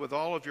God with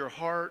all of your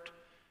heart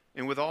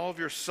and with all of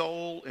your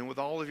soul and with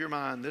all of your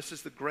mind. This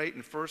is the great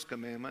and first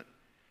commandment.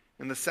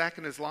 And the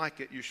second is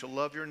like it. You shall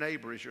love your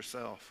neighbor as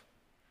yourself.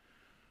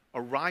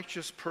 A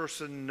righteous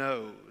person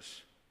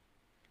knows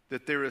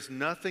that there is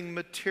nothing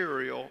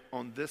material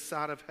on this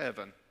side of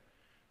heaven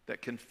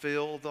that can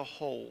fill the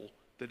hole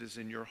that is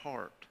in your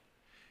heart.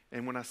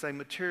 And when I say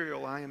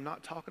material, I am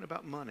not talking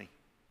about money.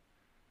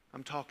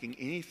 I'm talking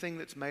anything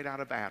that's made out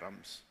of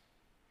atoms.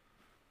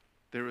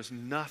 There is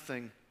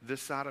nothing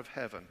this side of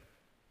heaven,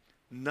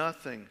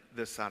 nothing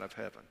this side of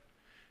heaven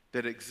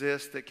that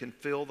exists that can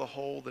fill the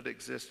hole that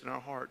exists in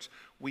our hearts.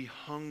 We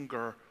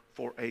hunger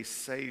for a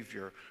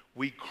Savior.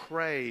 We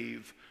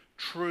crave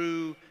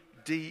true,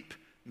 deep,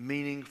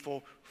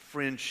 meaningful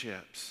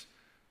friendships.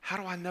 How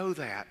do I know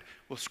that?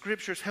 Well,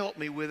 scriptures help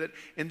me with it,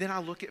 and then I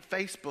look at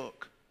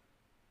Facebook.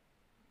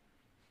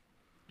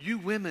 You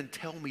women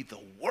tell me the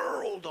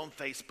world on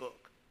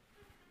Facebook.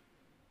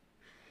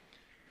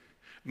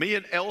 Me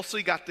and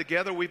Elsie got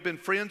together. We've been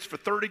friends for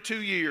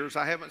 32 years.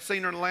 I haven't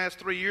seen her in the last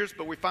 3 years,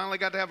 but we finally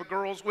got to have a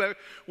girls'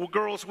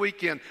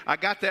 weekend. I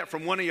got that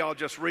from one of y'all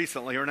just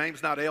recently. Her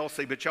name's not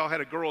Elsie, but y'all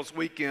had a girls'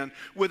 weekend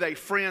with a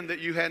friend that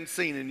you hadn't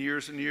seen in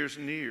years and years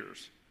and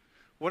years.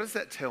 What does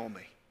that tell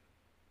me?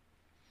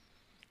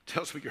 It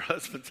tells me your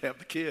husbands have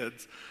the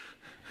kids,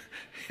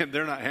 and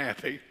they're not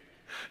happy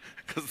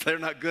because they're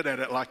not good at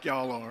it like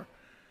y'all are.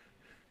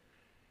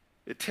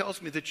 It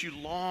tells me that you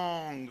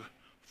long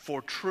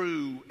for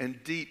true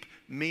and deep,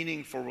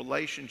 meaningful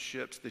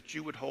relationships, that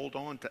you would hold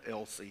on to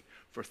Elsie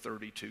for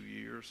 32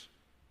 years.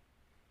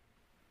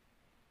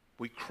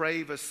 We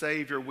crave a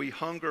Savior. We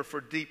hunger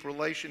for deep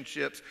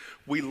relationships.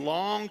 We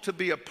long to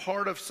be a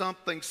part of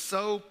something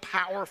so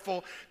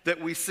powerful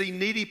that we see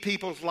needy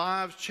people's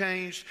lives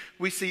changed.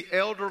 We see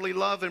elderly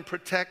loved and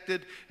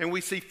protected. And we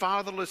see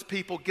fatherless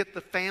people get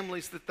the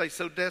families that they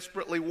so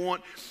desperately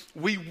want.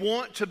 We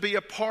want to be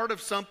a part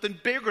of something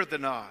bigger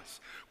than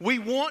us. We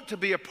want to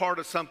be a part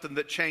of something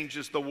that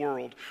changes the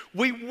world.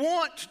 We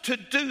want to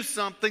do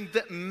something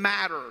that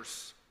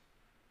matters.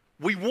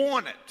 We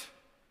want it.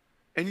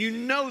 And you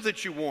know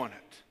that you want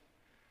it.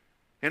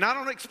 And I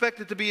don't expect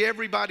it to be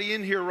everybody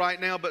in here right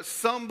now, but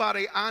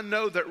somebody I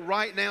know that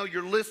right now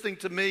you're listening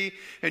to me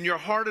and your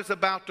heart is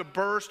about to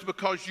burst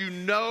because you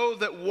know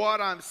that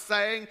what I'm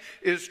saying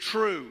is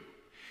true.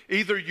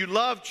 Either you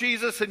love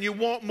Jesus and you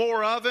want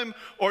more of him,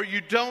 or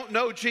you don't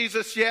know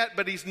Jesus yet,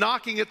 but he's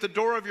knocking at the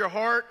door of your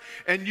heart,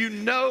 and you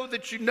know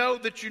that you know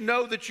that you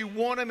know that you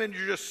want him, and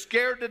you're just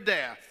scared to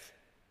death.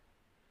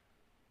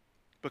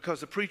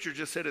 Because the preacher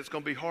just said it's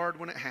going to be hard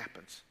when it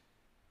happens.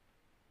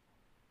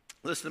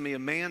 Listen to me, a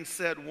man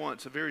said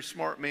once, a very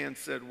smart man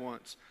said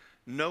once,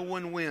 no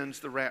one wins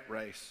the rat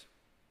race.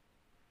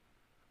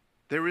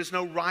 There is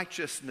no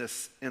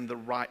righteousness in the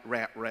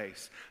rat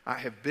race. I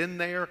have been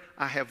there.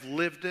 I have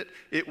lived it.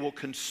 It will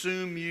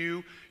consume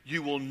you.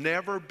 You will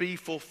never be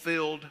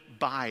fulfilled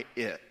by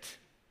it.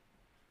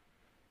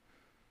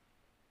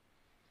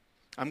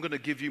 I'm going to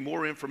give you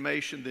more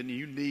information than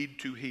you need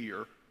to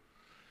hear.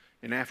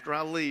 And after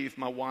I leave,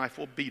 my wife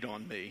will beat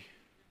on me.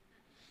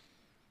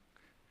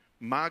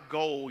 My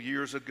goal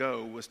years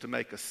ago was to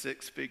make a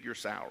 6-figure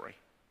salary.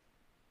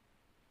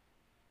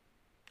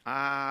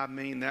 I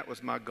mean, that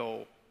was my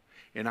goal.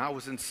 And I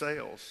was in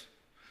sales,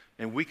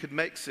 and we could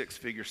make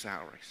 6-figure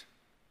salaries.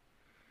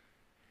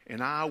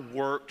 And I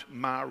worked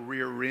my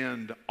rear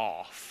end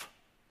off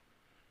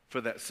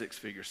for that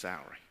 6-figure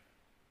salary.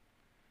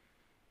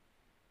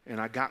 And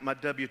I got my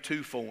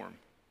W-2 form.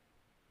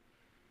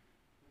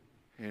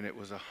 And it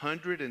was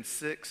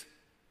 $106,000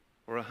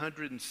 or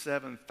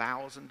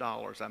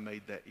 $107,000 I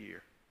made that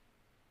year.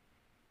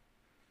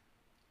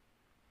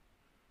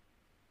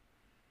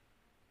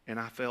 And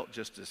I felt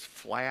just as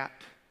flat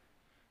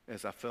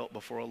as I felt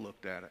before I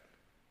looked at it.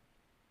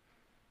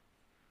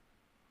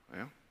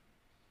 Well,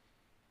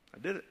 I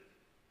did it.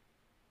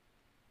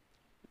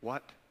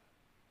 What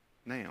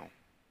now?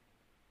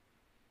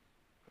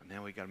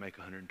 Now we got to make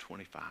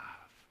 125.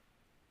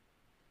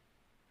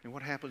 And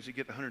what happens? You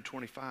get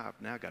 125.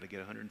 Now I got to get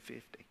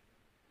 150.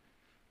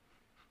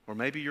 Or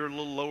maybe you're a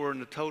little lower in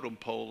the totem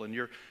pole,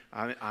 and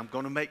I'm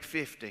going to make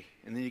 50.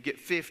 And then you get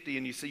 50,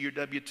 and you see your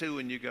W-2,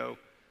 and you go,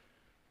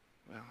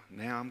 well,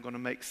 now I'm going to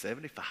make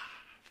 75.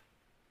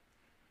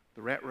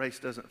 The rat race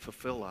doesn't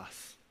fulfill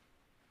us.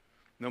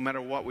 No matter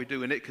what we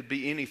do, and it could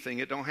be anything.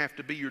 It don't have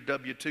to be your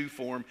W-2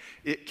 form.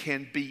 It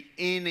can be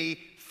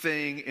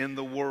anything in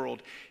the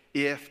world.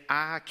 If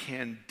I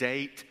can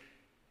date,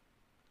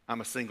 I'm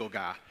a single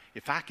guy.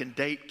 If I can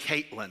date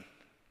Caitlin,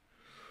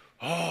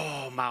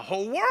 oh, my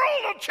whole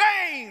world will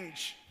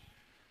change.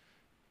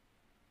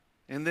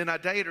 And then I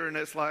date her, and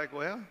it's like,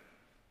 well,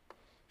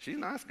 she's a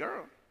nice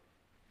girl.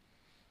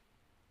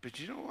 But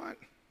you know what?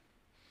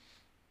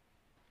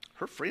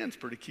 Her friend's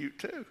pretty cute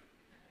too.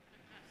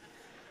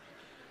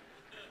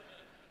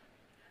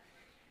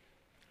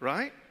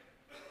 Right?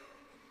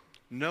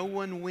 No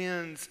one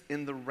wins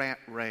in the rat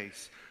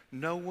race.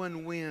 No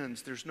one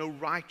wins. There's no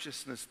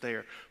righteousness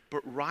there.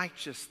 But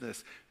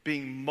righteousness,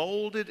 being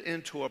molded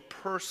into a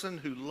person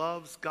who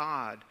loves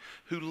God,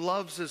 who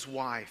loves his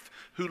wife,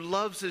 who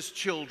loves his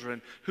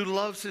children, who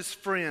loves his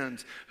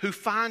friends, who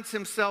finds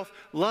himself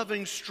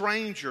loving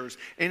strangers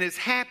and is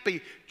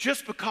happy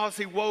just because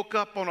he woke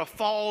up on a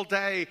fall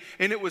day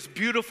and it was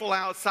beautiful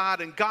outside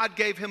and God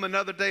gave him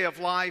another day of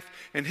life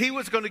and he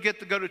was going to get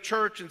to go to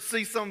church and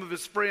see some of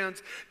his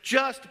friends.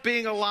 Just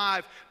being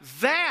alive,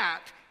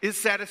 that is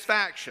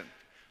satisfaction.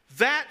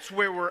 That's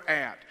where we're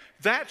at.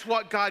 That's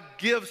what God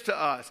gives to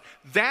us.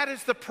 That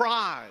is the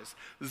prize.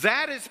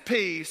 That is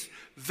peace.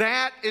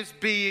 That is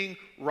being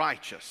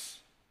righteous.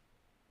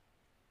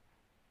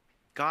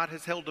 God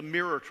has held a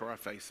mirror to our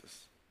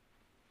faces.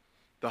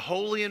 The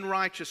holy and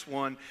righteous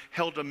one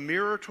held a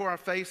mirror to our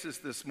faces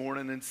this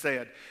morning and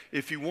said,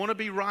 if you want to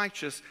be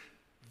righteous,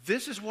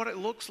 this is what it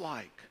looks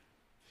like.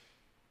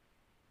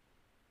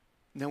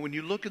 Now, when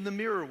you look in the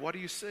mirror, what do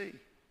you see?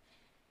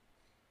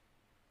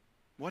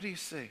 What do you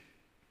see?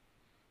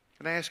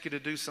 And I ask you to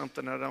do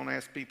something I don't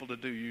ask people to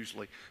do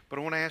usually. But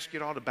I want to ask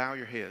you all to bow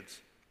your heads.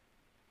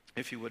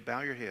 If you would,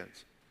 bow your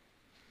heads.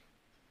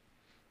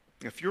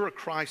 If you're a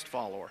Christ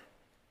follower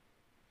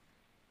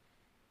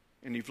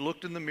and you've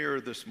looked in the mirror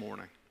this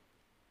morning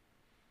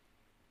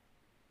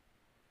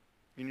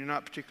and you're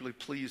not particularly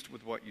pleased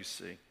with what you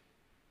see,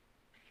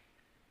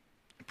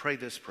 pray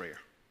this prayer.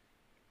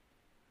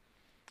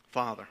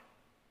 Father,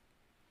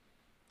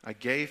 I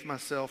gave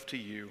myself to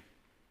you,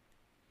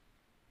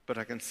 but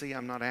I can see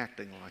I'm not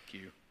acting like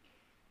you.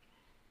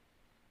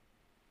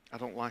 I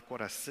don't like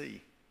what I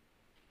see.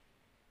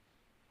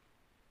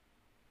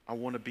 I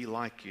want to be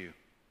like you.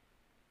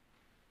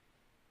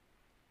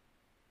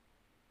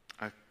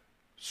 I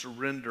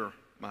surrender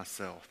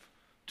myself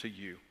to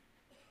you,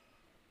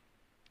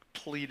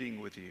 pleading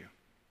with you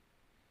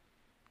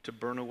to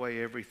burn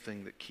away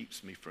everything that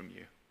keeps me from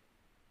you.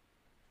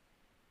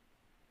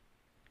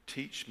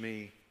 Teach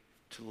me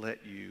to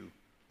let you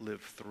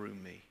live through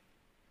me.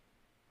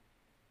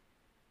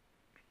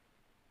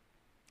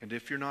 And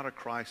if you're not a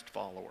Christ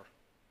follower,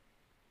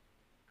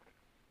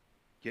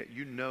 yet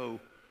you know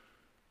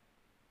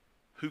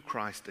who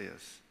Christ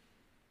is,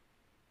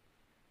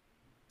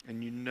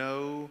 and you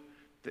know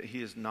that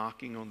he is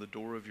knocking on the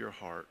door of your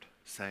heart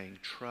saying,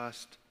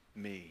 trust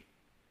me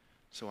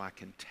so I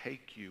can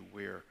take you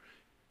where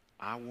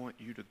I want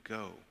you to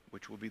go,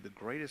 which will be the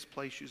greatest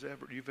place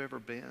you've ever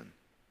been.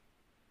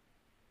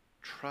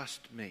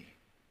 Trust me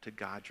to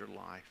guide your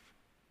life.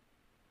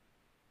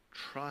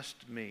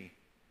 Trust me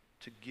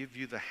to give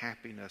you the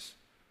happiness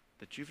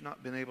that you've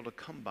not been able to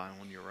come by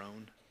on your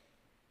own.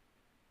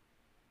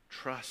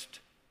 Trust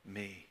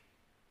me.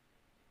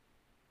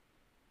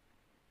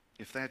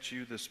 If that's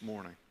you this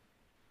morning,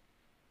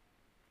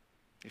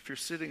 if you're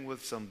sitting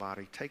with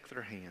somebody, take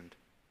their hand.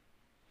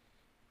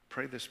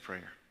 Pray this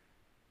prayer.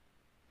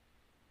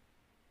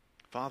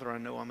 Father, I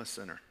know I'm a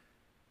sinner.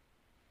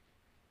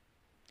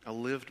 I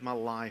lived my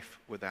life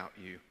without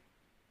you,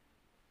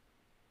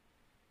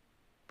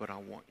 but I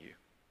want you.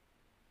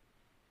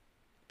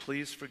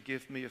 Please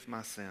forgive me of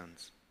my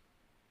sins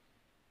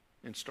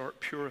and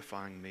start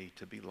purifying me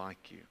to be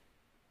like you.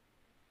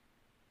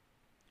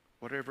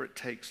 Whatever it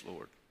takes,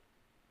 Lord,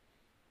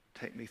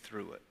 take me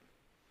through it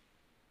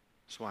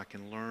so I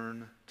can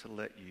learn to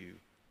let you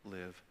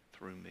live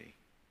through me.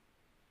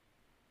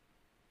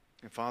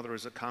 And Father,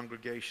 as a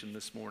congregation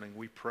this morning,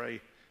 we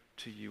pray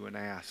to you and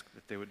ask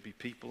that there would be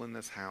people in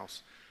this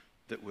house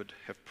that would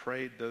have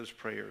prayed those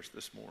prayers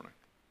this morning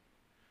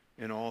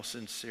in all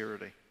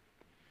sincerity,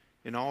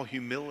 in all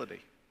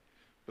humility,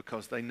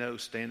 because they know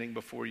standing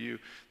before you,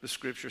 the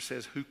Scripture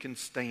says, who can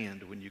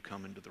stand when you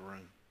come into the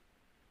room?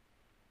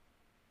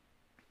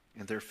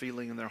 And they're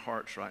feeling in their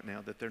hearts right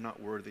now that they're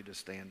not worthy to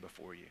stand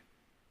before you.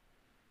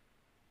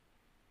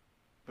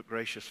 But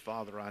gracious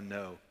Father, I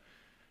know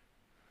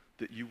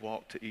that you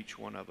walk to each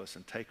one of us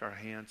and take our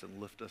hands and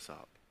lift us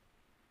up.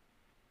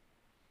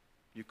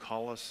 You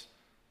call us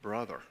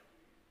brother,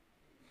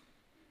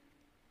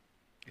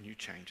 and you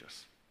change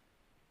us.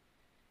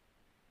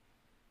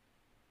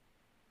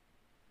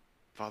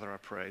 Father, I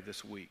pray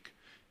this week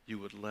you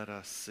would let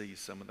us see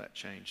some of that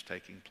change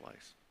taking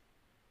place.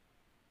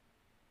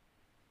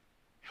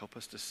 Help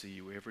us to see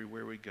you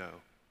everywhere we go,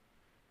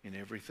 in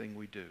everything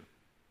we do.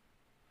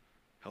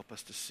 Help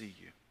us to see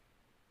you.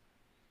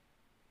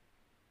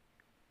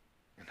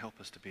 And help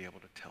us to be able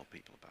to tell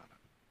people about it.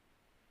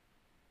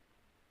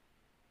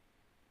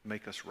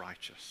 Make us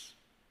righteous.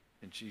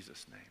 In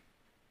Jesus' name,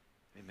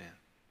 amen.